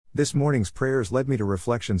This morning's prayers led me to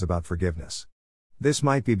reflections about forgiveness. This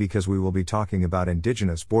might be because we will be talking about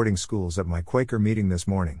Indigenous boarding schools at my Quaker meeting this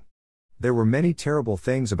morning. There were many terrible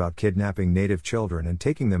things about kidnapping Native children and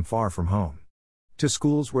taking them far from home. To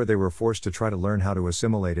schools where they were forced to try to learn how to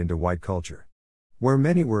assimilate into white culture. Where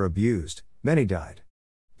many were abused, many died.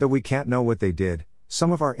 Though we can't know what they did,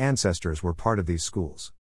 some of our ancestors were part of these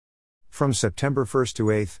schools. From September 1st to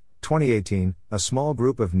 8th, 2018, a small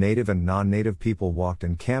group of Native and non-Native people walked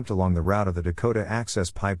and camped along the route of the Dakota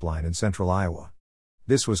Access Pipeline in central Iowa.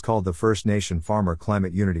 This was called the First Nation Farmer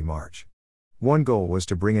Climate Unity March. One goal was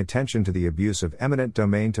to bring attention to the abuse of eminent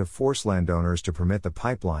domain to force landowners to permit the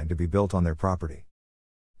pipeline to be built on their property.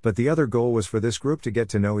 But the other goal was for this group to get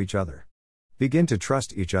to know each other. Begin to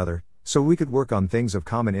trust each other, so we could work on things of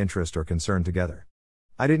common interest or concern together.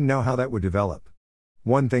 I didn't know how that would develop.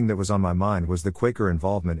 One thing that was on my mind was the Quaker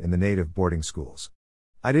involvement in the Native boarding schools.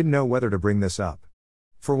 I didn't know whether to bring this up.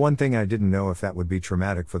 For one thing, I didn't know if that would be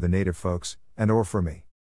traumatic for the Native folks, and/or for me.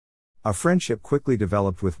 A friendship quickly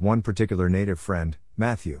developed with one particular Native friend,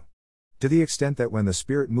 Matthew. To the extent that when the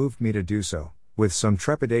Spirit moved me to do so, with some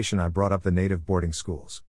trepidation I brought up the Native boarding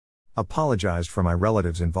schools. Apologized for my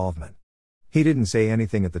relative's involvement. He didn't say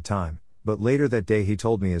anything at the time, but later that day he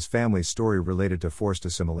told me his family's story related to forced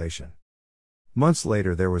assimilation. Months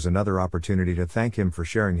later there was another opportunity to thank him for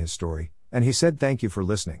sharing his story, and he said thank you for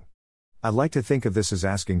listening. I like to think of this as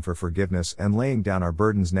asking for forgiveness and laying down our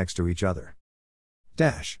burdens next to each other.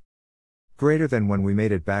 Greater than when we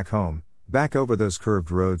made it back home, back over those curved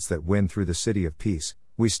roads that win through the city of peace,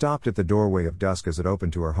 we stopped at the doorway of dusk as it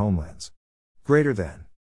opened to our homelands. Greater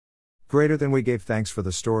than we gave thanks for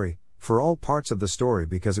the story, for all parts of the story,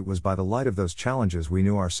 because it was by the light of those challenges we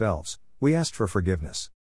knew ourselves, we asked for forgiveness.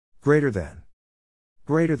 Greater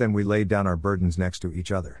than we laid down our burdens next to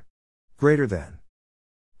each other. Greater than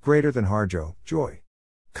Harjo, joy.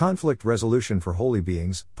 Conflict resolution for holy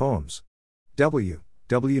beings, poems. W.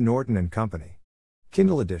 Norton and Company.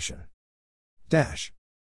 Kindle edition.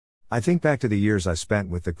 I think back to the years I spent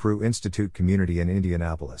with the Cru Institute community in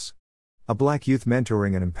Indianapolis. A black youth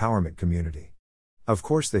mentoring and empowerment community. Of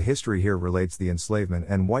course the history here relates the enslavement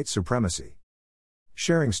and white supremacy.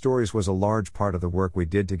 Sharing stories was a large part of the work we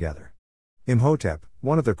did together. Imhotep,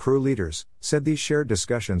 one of the Cru leaders, said these shared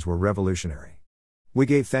discussions were revolutionary. We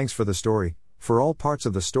gave thanks for the story, for all parts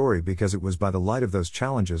of the story, because it was by the light of those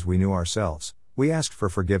challenges we knew ourselves, we asked for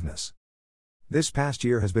forgiveness. This past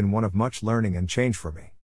year has been one of much learning and change for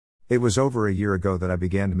me. It was over a year ago that I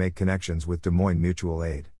began to make connections with Des Moines Mutual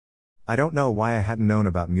Aid. I don't know why I hadn't known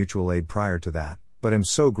about mutual aid prior to that, but I'm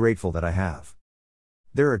so grateful that I have.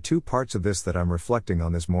 There are two parts of this that I'm reflecting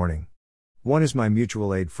on this morning. One is my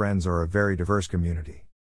mutual aid friends are a very diverse community.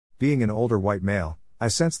 Being an older white male, I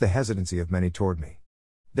sense the hesitancy of many toward me.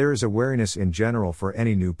 There is a wariness in general for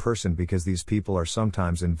any new person because these people are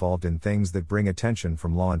sometimes involved in things that bring attention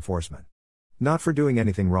from law enforcement. Not for doing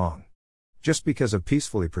anything wrong. Just because of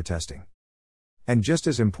peacefully protesting. And just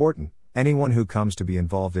as important, anyone who comes to be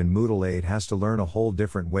involved in mutual aid has to learn a whole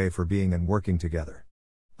different way for being and working together.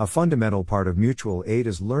 A fundamental part of mutual aid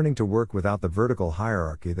is learning to work without the vertical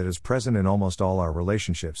hierarchy that is present in almost all our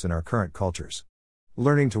relationships in our current cultures.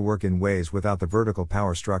 Learning to work in ways without the vertical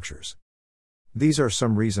power structures. These are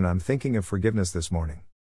some reason I'm thinking of forgiveness this morning.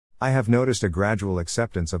 I have noticed a gradual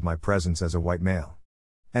acceptance of my presence as a white male.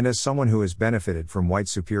 And as someone who has benefited from white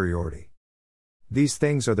superiority. These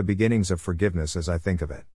things are the beginnings of forgiveness as I think of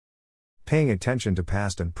it. Paying attention to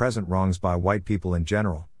past and present wrongs by white people in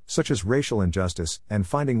general, such as racial injustice, and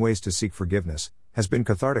finding ways to seek forgiveness, has been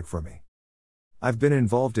cathartic for me. I've been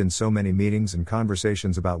involved in so many meetings and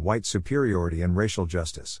conversations about white superiority and racial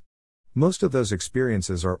justice. Most of those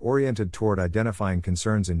experiences are oriented toward identifying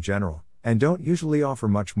concerns in general, and don't usually offer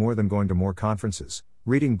much more than going to more conferences,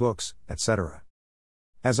 reading books, etc.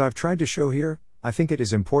 As I've tried to show here, I think it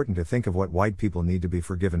is important to think of what white people need to be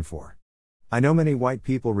forgiven for. I know many white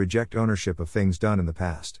people reject ownership of things done in the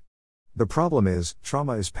past. The problem is,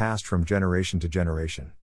 trauma is passed from generation to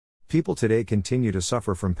generation. People today continue to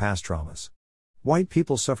suffer from past traumas. White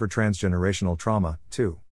people suffer transgenerational trauma,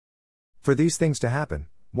 too. For these things to happen,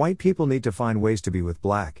 white people need to find ways to be with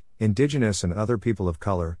Black, Indigenous and other people of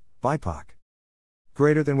color, BIPOC.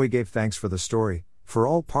 Greater than we gave thanks for the story, for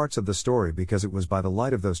all parts of the story, because it was by the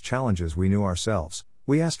light of those challenges we knew ourselves,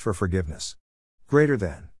 we asked for forgiveness. Greater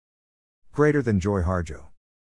than Joy Harjo.